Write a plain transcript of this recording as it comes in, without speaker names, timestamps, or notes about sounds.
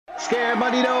Scared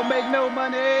money don't make no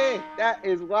money. That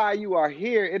is why you are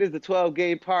here. It is the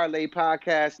 12-game Parlay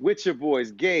podcast with your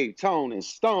boys, Gabe, Tone, and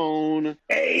Stone.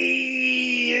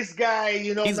 Hey, this guy,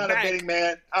 you know, He's I'm not back. a betting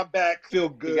man. I'm back. Feel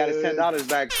good. He got his $10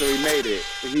 back, so he made it.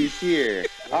 He's here.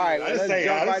 All right, I well, didn't let's say,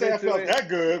 jump I, didn't right say I into felt it. that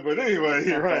good, but anyway,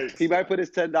 you're right. He might put his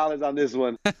 $10 on this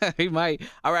one. He might.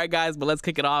 All right, guys, but let's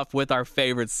kick it off with our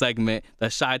favorite segment, the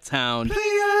Chi-Town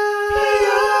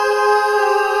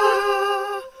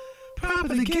Prop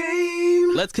of the Game.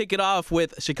 Let's kick it off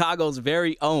with Chicago's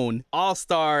very own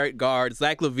all-star guard,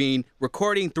 Zach LaVine,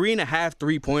 recording 3.5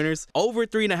 three-pointers, over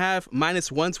 3.5,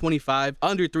 minus 125,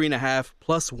 under 3.5,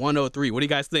 plus 103. What do you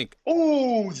guys think?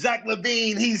 Ooh, Zach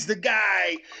LaVine, he's the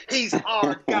guy. He's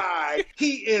our guy.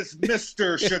 He is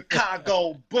Mr.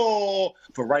 Chicago Bull.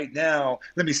 For right now,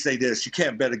 let me say this. You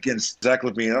can't bet against Zach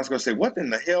LaVine. I was going to say, what in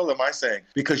the hell am I saying?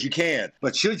 Because you can.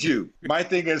 But should you? My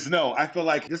thing is no. I feel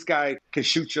like this guy can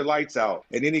shoot your lights out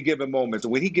at any given moment. So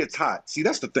when he gets hot, see,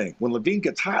 that's the thing. When LaVine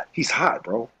gets hot, he's hot,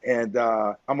 bro. And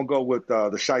I'm going to go with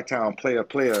the Chi-Town player,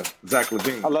 Zach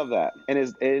LaVine. I love that.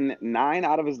 And in 9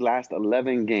 out of his last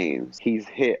 11 games, he's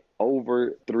hit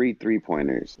over 3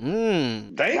 3-pointers.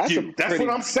 Thank you. That's what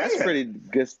I'm saying. That's a pretty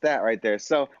good stat right there.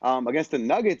 So against the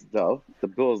Nuggets, though, the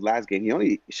Bulls' last game, he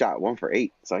only shot 1 for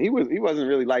 8. So he wasn't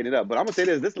really lighting it up. But I'm gonna say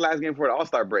this is the last game for the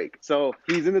All-Star break. So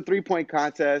he's in the 3-point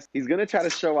contest. He's gonna try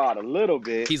to show out a little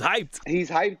bit. He's hyped. He's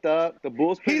hyped up. The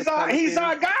Bulls. He's our guy. He's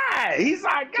our guy. He's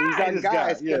our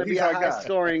guy. It's gonna be a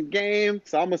high-scoring game.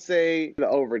 So I'm gonna say the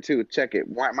over too. Check it.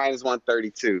 Minus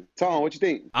 132. Tom, what you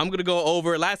think? I'm going to go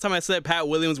over. Last time I said Pat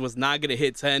Williams was not going to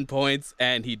hit 10 points,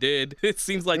 and he did. It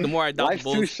seems like the more I doubt Life's the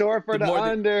Bulls, too short for the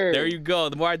under. There you go.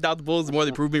 The more I doubt the Bulls, the more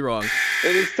they prove me wrong.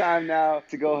 It is time now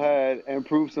to go ahead and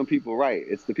prove some people right.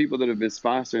 It's the people that have been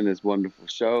sponsoring this wonderful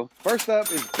show. First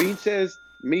up is Beaches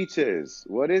Miches.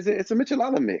 What is it? It's a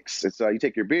michelada mix. It's you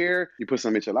take your beer, you put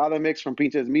some michelada mix from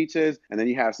Pinches Miches, and then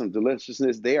you have some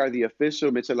deliciousness. They are the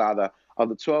official michelada of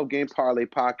the 12-game Parlay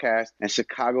podcast and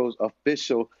Chicago's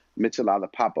official michelada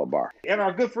pop-up bar. And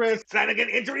our good friends, Flanagan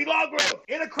Injury Law Group.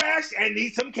 In a crash and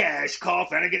need some cash, call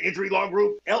Flanagan Injury Law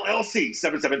Group, LLC,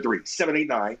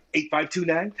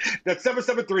 773-789-8529. That's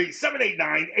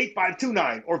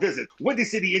 773-789-8529. Or visit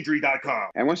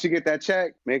WindyCityInjury.com. And once you get that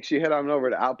check, make sure you head on over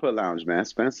to Output Lounge, man.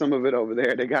 Spend some of it over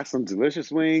there. They got some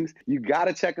delicious wings. You got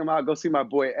to check them out. Go see my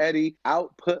boy Eddie.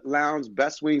 Output Lounge,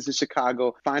 best wings in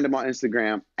Chicago. Find him on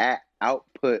Instagram at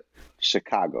Output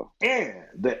Chicago. And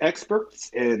the experts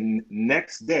in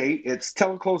next day, it's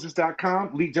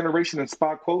teleclosers.com, lead generation and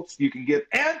spot quotes. You can get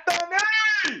Anthony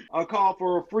a call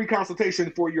for a free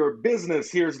consultation for your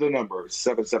business. Here's the number,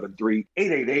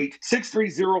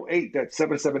 773-888-6308. That's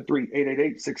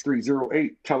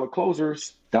 773-888-6308,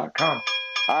 teleclosers.com.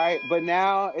 All right, but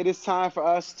now it is time for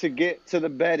us to get to the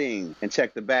betting and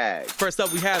check the bag. First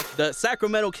up, we have the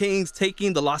Sacramento Kings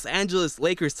taking the Los Angeles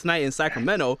Lakers tonight in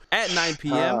Sacramento at 9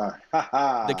 p.m.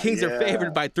 The Kings are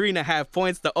favored by 3.5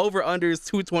 points. The over-under is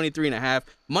 223.5.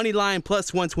 Money line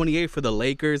plus 128 for the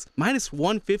Lakers, minus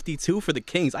 152 for the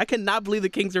Kings. I cannot believe the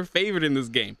Kings are favored in this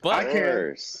game. But I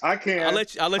can. I'll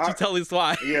let you tell us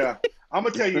why. Yeah. I'm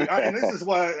gonna tell you, and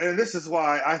this is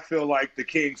why I feel like the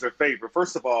Kings are favored.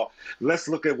 First of all, let's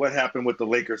look at what happened with the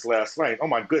Lakers last night. Oh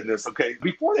my goodness. Okay,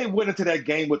 before they went into that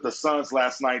game with the Suns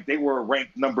last night, they were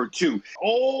ranked number 2.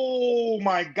 Oh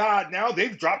my God! Now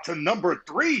they've dropped to number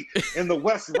 3 in the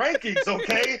West rankings.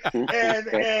 Okay,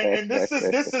 and this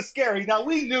is scary. Now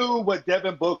we knew what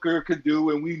Devin Booker could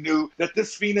do, and we knew that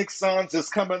this Phoenix Suns is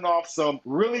coming off some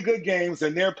really good games,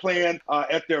 and they're playing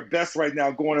at their best right now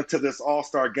going into this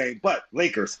All-Star game. But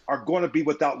Lakers are going to be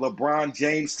without LeBron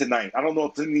James tonight. I don't know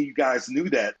if any of you guys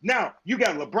knew that. Now, you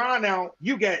got LeBron out,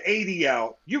 you got AD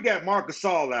out, you got Marc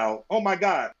Gasol out. Oh my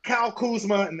God. Kyle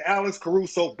Kuzma and Alex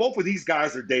Caruso, both of these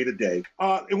guys are day-to-day.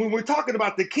 And when we're talking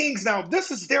about the Kings now, this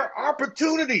is their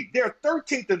opportunity. They're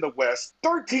 13th in the West,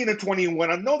 13-21.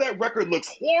 I know that record looks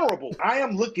horrible. I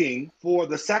am looking for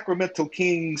the Sacramento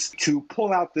Kings to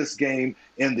pull out this game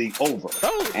in the over.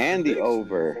 Oh, and the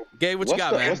over. Gabe, what you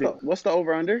got, man? What's the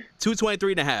over-under?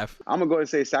 223.5. I'm going to go and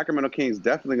say Sacramento Kings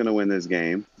definitely going to win this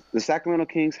game. The Sacramento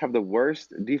Kings have the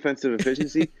worst defensive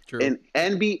efficiency in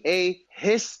NBA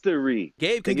history.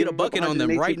 Gabe can get a bucket on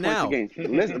them right now.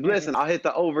 Listen, I'll hit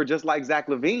the over just like Zach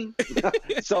LaVine.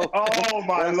 So, oh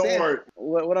my Lord.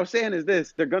 What I'm saying is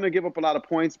this. They're going to give up a lot of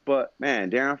points, but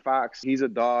man, Darren Fox, he's a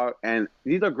dog. And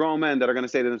these are grown men that are going to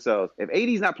say to themselves, if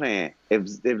AD's not playing, if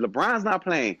LeBron's not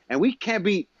playing, and we can't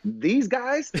beat these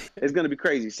guys, it's going to be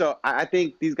crazy. So I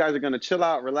think these guys are going to chill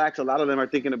out, relax. A lot of them are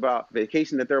thinking about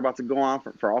vacation that they're about to go on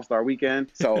for All-Star weekend.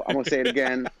 So I'm going to say it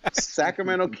again.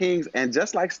 Sacramento Kings, and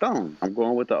just like Stone, I'm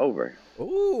going with the over.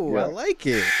 Ooh, I like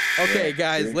it. Okay,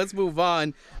 guys, let's move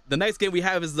on. The next game we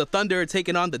have is the Thunder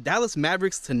taking on the Dallas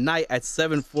Mavericks tonight at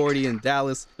 7:40 in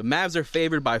Dallas. The Mavs are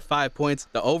favored by 5 points.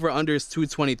 The over-under is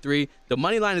 223. The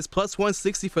money line is plus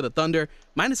 160 for the Thunder,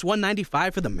 minus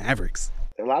 195 for the Mavericks.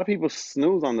 A lot of people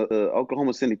snooze on the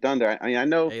Oklahoma City Thunder. I mean, I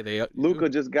know Luka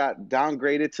just got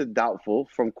downgraded to doubtful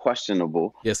from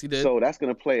questionable. Yes, he did. So that's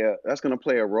gonna play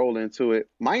a role into it.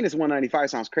 Minus 195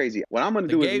 sounds crazy. What I'm gonna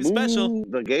do is move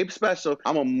the Gabe special.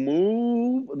 I'm gonna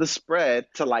move the spread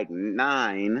to like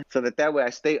 9, so that way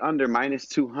I stay under minus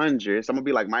 200. So I'm gonna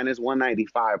be like minus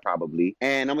 195 probably,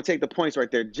 and I'm gonna take the points right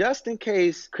there just in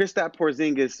case Kristaps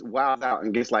Porzingis wilds out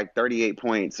and gets like 38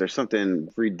 points or something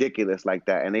ridiculous like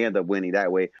that, and they end up winning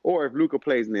that way, or if Luka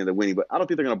plays and they end up winning. But I don't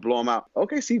think they're going to blow them out.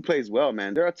 OKC plays well,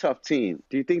 man. They're a tough team.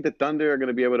 Do you think the Thunder are going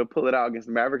to be able to pull it out against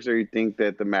the Mavericks, or do you think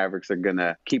that the Mavericks are going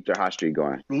to keep their hot streak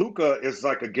going? Luka is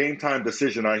like a game time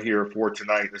decision, I hear, for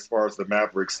tonight as far as the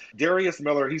Mavericks. Darius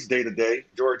Miller, he's day-to-day.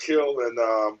 George Hill and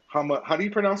how do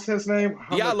you pronounce his name?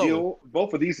 Diallo.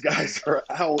 Both of these guys are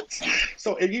out.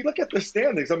 So if you look at the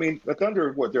standings, I mean, the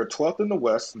Thunder, they're 12th in the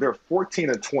West. They're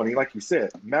 14-20, like you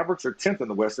said. Mavericks are 10th in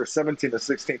the West. They're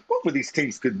 17-16. Both of these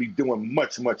teams could be doing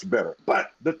much, much better.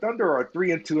 But the Thunder are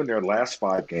 3-2 in their last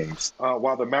 5 games,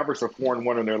 while the Mavericks are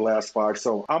 4-1 in their last 5.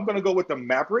 So I'm going to go with the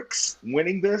Mavericks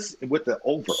winning this with the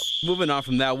over. Moving on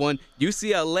from that one,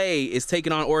 UCLA is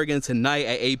taking on Oregon tonight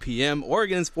at 8 p.m.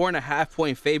 Oregon's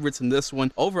 4.5-point favorites in this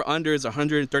one. Over-under is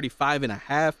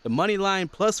 135.5. The money line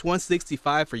plus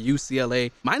 165 for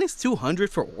UCLA, minus 200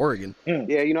 for Oregon.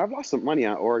 Yeah, I've lost some money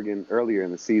on Oregon earlier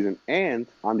in the season and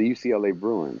on the UCLA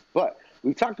Bruins. But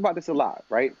we've talked about this a lot,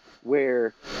 right?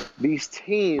 Where these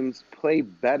teams play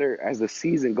better as the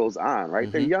season goes on,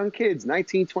 right? They're young kids,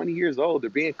 19, 20 years old. They're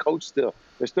being coached still.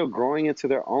 They're still growing into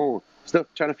their own. Still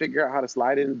trying to figure out how to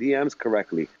slide in DMs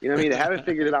correctly. You know what I mean? They haven't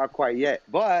figured it out quite yet.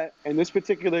 But in this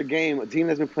particular game, a team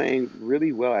that's been playing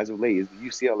really well as of late is the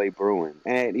UCLA Bruins.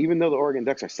 And even though the Oregon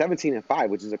Ducks are 17-5,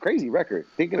 which is a crazy record,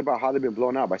 thinking about how they've been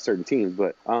blown out by certain teams.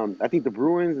 But I think the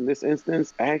Bruins in this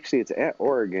instance, actually, it's at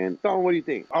Oregon. So what do you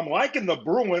think? I'm liking the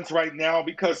Bruins right now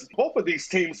because both of these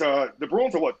teams, the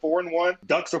Bruins are 4-1?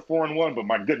 Ducks are 4-1, but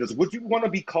my goodness, would you want to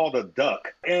be called a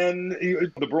Duck? And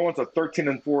the Bruins are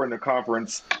 13-4 in the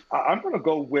conference. I'm going to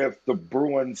go with the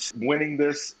Bruins winning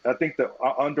this. I think the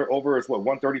over is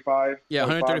 135? Yeah,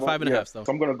 135 and a half. So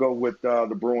I'm going to go with the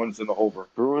Bruins in the over.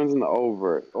 Bruins in the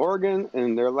over. Oregon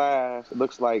in their last, it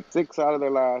looks like 6 out of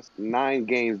their last 9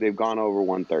 games, they've gone over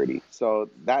 130. So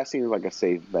that seems like a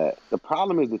safe bet. The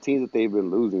problem is the teams that they've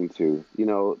been losing to.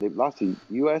 They've lost to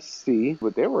USC,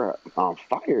 but they were on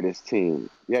fire, this team.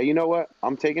 Yeah, you know what?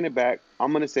 I'm taking it back.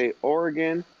 I'm going to say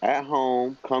Oregon at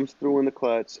home comes through in the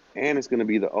clutch, and it's going to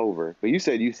be the over. But you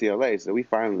said UCLA, so we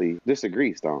finally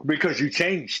disagree, Stone. Because you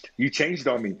changed. You changed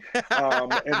on me.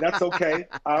 And that's okay.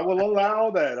 I will allow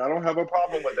that. I don't have a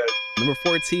problem with that. Number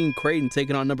 14, Creighton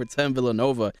taking on number 10,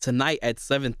 Villanova, tonight at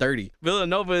 7:30.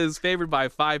 Villanova is favored by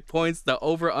 5 points. The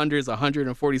over-under is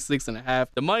 146.5.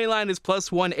 The money line is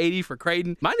plus 180 for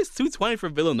Creighton, minus 220 for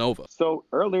Villanova. So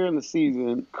earlier in the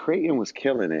season, Creighton was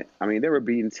killing it. I mean, they were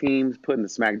beating teams, putting the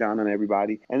smackdown on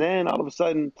everybody. And then all of a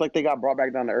sudden, it's like they got brought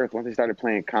back down to earth once they started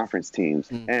playing conference teams.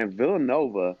 And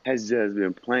Villanova has just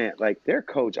been playing, like their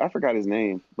coach, I forgot his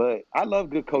name, but I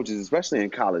love good coaches, especially in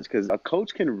college, because a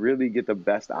coach can really get the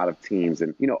best out of teams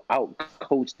and, out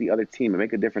coach the other team and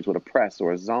make a difference with a press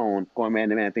or a zone, going man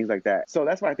to man, things like that. So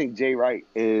that's why I think Jay Wright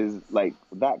is like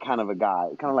that kind of a guy,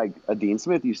 kind of like a Dean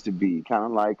Smith used to be, kind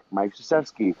of like Mike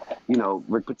Krzyzewski,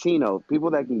 Rick Pitino,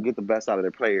 people that can get the best out of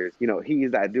their players. He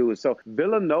is that dude. So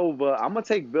Villanova, I'm going to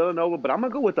take Villanova, but I'm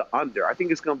going to go with the under. I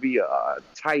think it's going to be a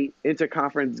tight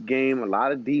interconference game, a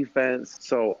lot of defense.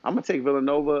 So I'm going to take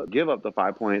Villanova, give up the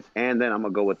 5 points, and then I'm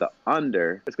going to go with the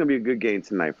under. It's going to be a good game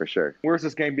tonight for sure. Where's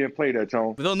this game being played at,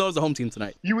 Tone? Villanova's the home team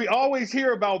tonight. We always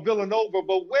hear about Villanova,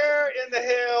 but where in the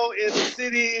hell in the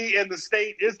city, in the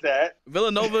state is that?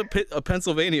 Villanova,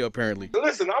 Pennsylvania, apparently.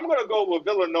 Listen, I'm going to go with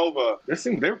Villanova.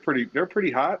 They're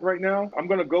pretty hot right now. I'm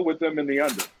going to go with them in the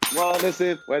under. Well,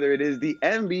 listen, whether it is the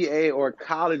NBA or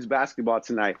college basketball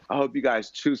tonight, I hope you guys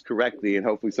choose correctly, and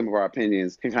hopefully some of our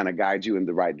opinions can kind of guide you in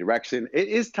the right direction. It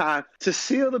is time to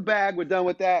seal the bag. We're done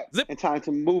with that. And time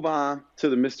to move on to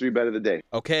the mystery bet of the day.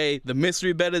 Okay, the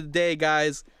mystery bet of the day,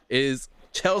 guys, is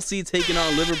Chelsea taking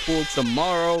on Liverpool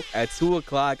tomorrow at 2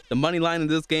 o'clock. The money line in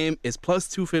this game is plus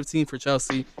 215 for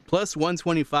Chelsea, plus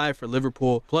 125 for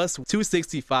Liverpool, plus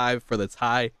 265 for the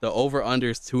tie. The over-under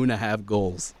is 2.5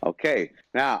 goals. Okay,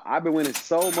 Now, I've been winning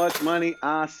so much money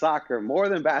on soccer, more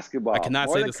than basketball, I cannot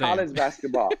more say than the same. college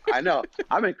basketball. I know.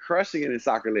 I've been crushing it in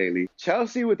soccer lately.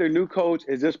 Chelsea, with their new coach,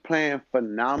 is just playing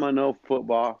phenomenal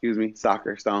football.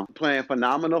 Soccer, Stone. Playing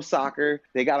phenomenal soccer.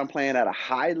 They got them playing at a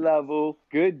high level,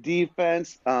 good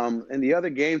defense. In the other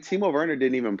game, Timo Werner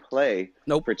didn't even play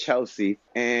for Chelsea.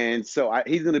 And so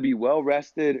he's going to be well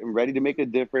rested and ready to make a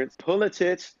difference.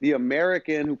 Pulisic, the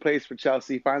American who plays for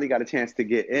Chelsea, finally got a chance to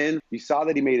get in. You saw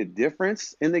that he made a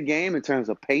difference in the game in terms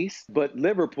of pace, but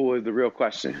Liverpool is the real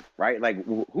question, right? Like,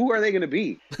 who are they going to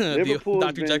be? Liverpool,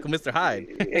 Dr. Jekyll, Mr. Hyde.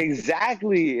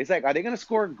 Exactly. It's like, are they going to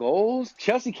score goals?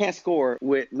 Chelsea can't score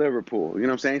with Liverpool. You know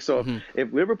what I'm saying? So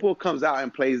if Liverpool comes out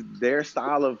and plays their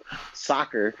style of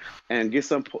soccer and gets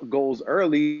some goals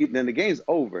early, then the game's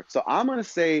over. So I'm going to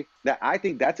say that I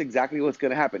think that's exactly what's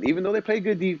going to happen. Even though they play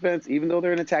good defense, even though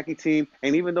they're an attacking team,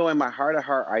 and even though in my heart of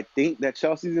heart I think that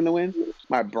Chelsea's going to win,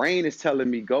 my brain is telling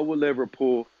me go with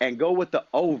Liverpool and go with the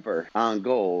over on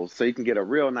goals so you can get a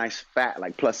real nice fat,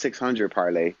 like plus 600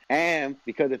 parlay. And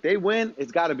because if they win,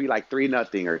 it's got to be like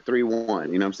 3-0 or 3-1. You know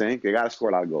what I'm saying? They got to score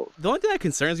a lot of goals. The only thing that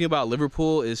concerns me about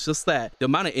Liverpool is just that the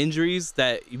amount of injuries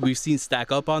that we've seen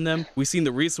stack up on them. We've seen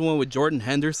the recent one with Jordan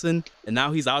Henderson, and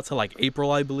now he's out till like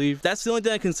April, I believe. That's the only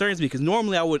thing that concerns me, because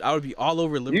normally I would be all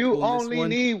over Liverpool. You only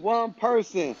need one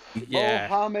person. Yeah.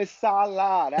 Mohamed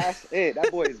Salah. That's it. That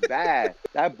boy is bad.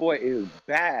 That boy is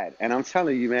bad. And I'm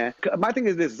telling you, man, my thing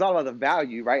is this. It's all about the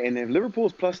value, right? And if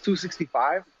Liverpool's plus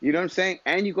 265, you know what I'm saying?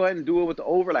 And you go ahead and do it with the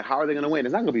over, like, how are they going to win?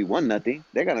 It's not going to be 1-0.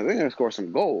 They're gonna score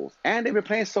some goals. And they've been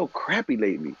playing so crappy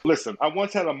lately. Listen, I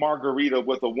once had a margarita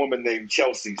with a woman named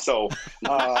Chelsea. So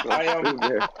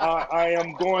I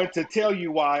am going to tell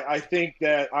you why I think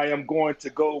that I am going to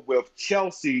go with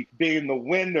Chelsea being the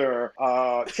winner.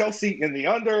 Chelsea in the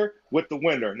under with the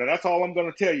winner. Now, that's all I'm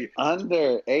going to tell you.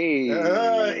 Under,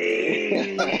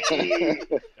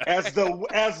 as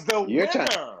the winner.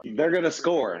 They're going to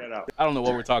score. I don't know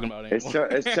what we're talking about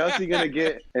anymore. Is Chelsea going to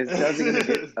get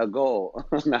a goal?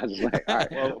 Not just like, all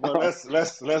right. Well, let's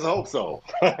hope so.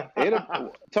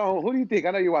 Tone, who do you think?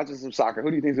 I know you're watching some soccer. Who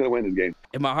do you think is going to win this game?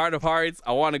 In my heart of hearts,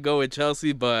 I want to go with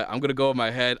Chelsea, but I'm going to go with my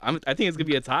head. I think it's going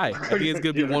to be a tie. I think it's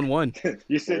going to be 1-1.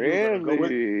 You said you're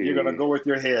going to go with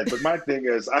your head. But my thing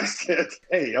is, I said,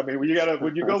 hey, I mean, when you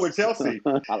go with Chelsea.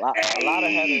 a lot of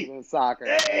headers in soccer.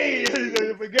 Hey,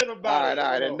 forget about it.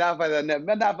 All right. Enough of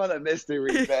the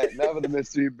mystery bet. Enough of the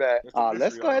mystery bet.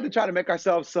 Let's go ahead and try to make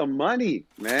ourselves some money,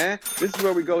 man. This is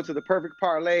where we go to the perfect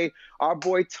parlay. Our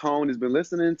boy Tone has been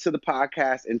listening to the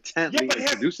podcast intently and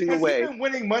producing away. Has he been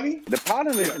winning money? The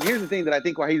problem is, and here's the thing that I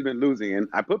think why he's been losing, and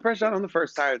I put pressure on him the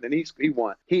first time, then he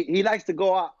won. He likes to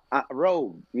go out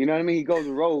rogue. You know what I mean? He goes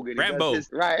rogue. And Rambo.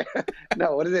 Right.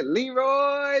 No, what is it?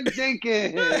 Leroy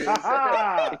Jenkins. He's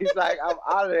like, I'm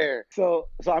out of there. So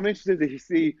I'm interested to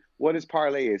see what his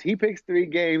parlay is. He picks 3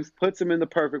 games, puts them in the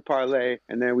perfect parlay,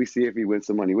 and then we see if he wins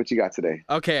some money. What you got today?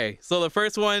 Okay, so the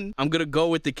first one, I'm going to go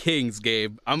with the Kings,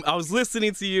 Gabe. I was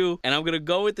listening to you, and I'm going to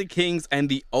go with the Kings and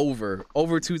the over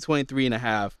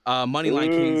 223.5. Moneyline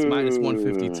Kings minus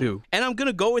 152. And I'm going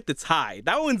to go with the tie.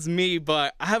 That one's me,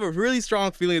 but I have a really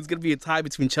strong feeling it's going to be a tie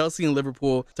between Chelsea and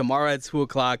Liverpool tomorrow at 2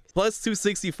 o'clock, plus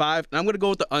 265. And I'm going to go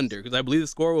with the under, because I believe the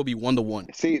score will be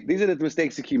 1-1. See, these are the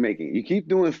mistakes you keep making. You keep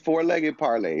doing 4-legged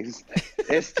parlays.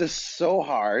 It's just so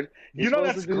hard.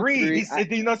 That's greed.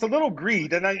 It's a little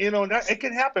greed, and it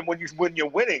can happen when you're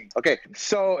winning. Okay,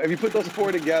 so if you put those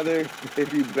 4 together,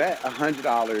 if you bet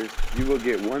 $100, you will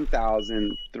get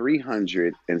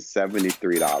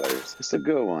 $1,373. It's a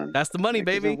good one. That's the money,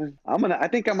 baby. I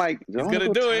think I might. He's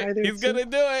gonna do it. He's gonna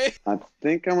do it. I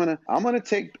think I'm gonna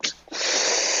take.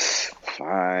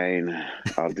 Fine.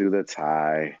 I'll do the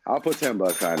tie. I'll put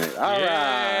 $10 on it. All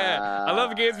right. I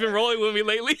love Gabe's been rolling with me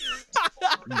lately.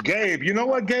 Gabe, you know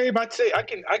what, Gabe? I'd say I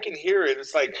can hear it.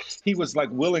 It's like he was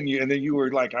like willing you, and then you were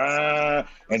like, and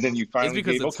then you finally. It's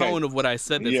because the tone of what I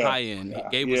said the tie in.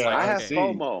 Gabe was like, I have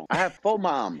FOMO. I have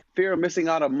FOMO, fear of missing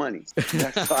out on money.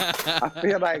 I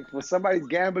feel like when somebody's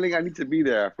gambling, I need to be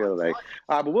there. I feel like,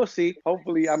 but we'll see.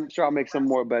 Hopefully, I'm sure I'll make some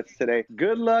more bets today.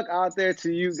 Good luck out there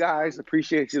to you guys.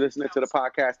 Appreciate you listening to the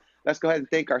podcast. Let's go ahead and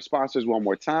thank our sponsors one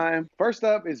more time. First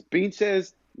up is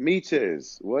Pinches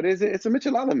Miches. What is it? It's a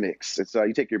michelada mix. It's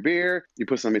you take your beer, you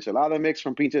put some michelada mix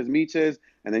from Pinches Miches,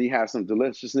 and then you have some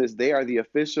deliciousness. They are the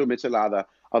official michelada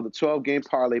of the 12 Game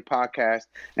Parlay podcast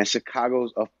and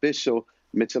Chicago's official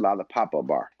Michelada Pop-Up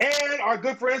Bar. And and our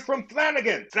good friends from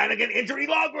Flanagan Injury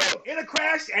Law Group. In a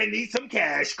crash and need some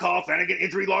cash, call Flanagan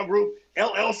Injury Law Group,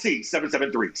 LLC,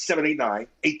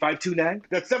 773-789-8529.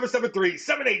 That's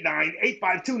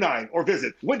 773-789-8529. Or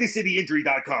visit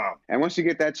WindyCityInjury.com. And once you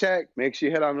get that check, make sure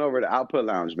you head on over to Output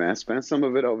Lounge, man. Spend some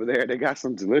of it over there. They got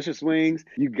some delicious wings.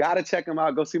 You got to check them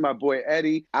out. Go see my boy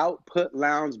Eddie. Output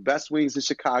Lounge, best wings in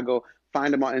Chicago.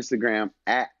 Find them on Instagram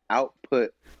at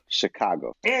Output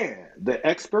Chicago. And the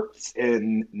experts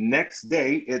in next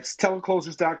day, it's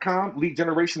teleclosers.com, lead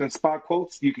generation and spot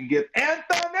quotes. You can get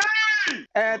Anthony!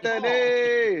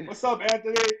 What's up,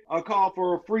 Anthony? A call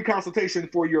for a free consultation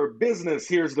for your business.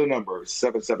 Here's the number,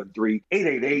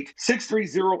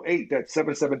 773-888-6308. That's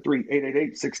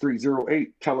 773-888-6308.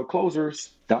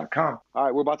 Teleclosers.com. All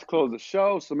right, we're about to close the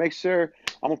show, so make sure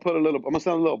I'm gonna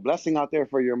send a little blessing out there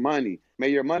for your money. May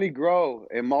your money grow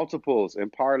in multiples and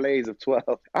parlays of 12.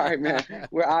 All right, man.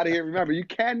 We're out of here. Remember, you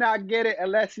cannot get it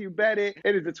unless you bet it.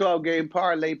 It is the 12-Game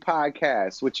Parlay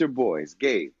Podcast with your boys,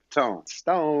 Gabe, Tone,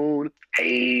 Stone.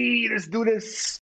 Hey, let's do this.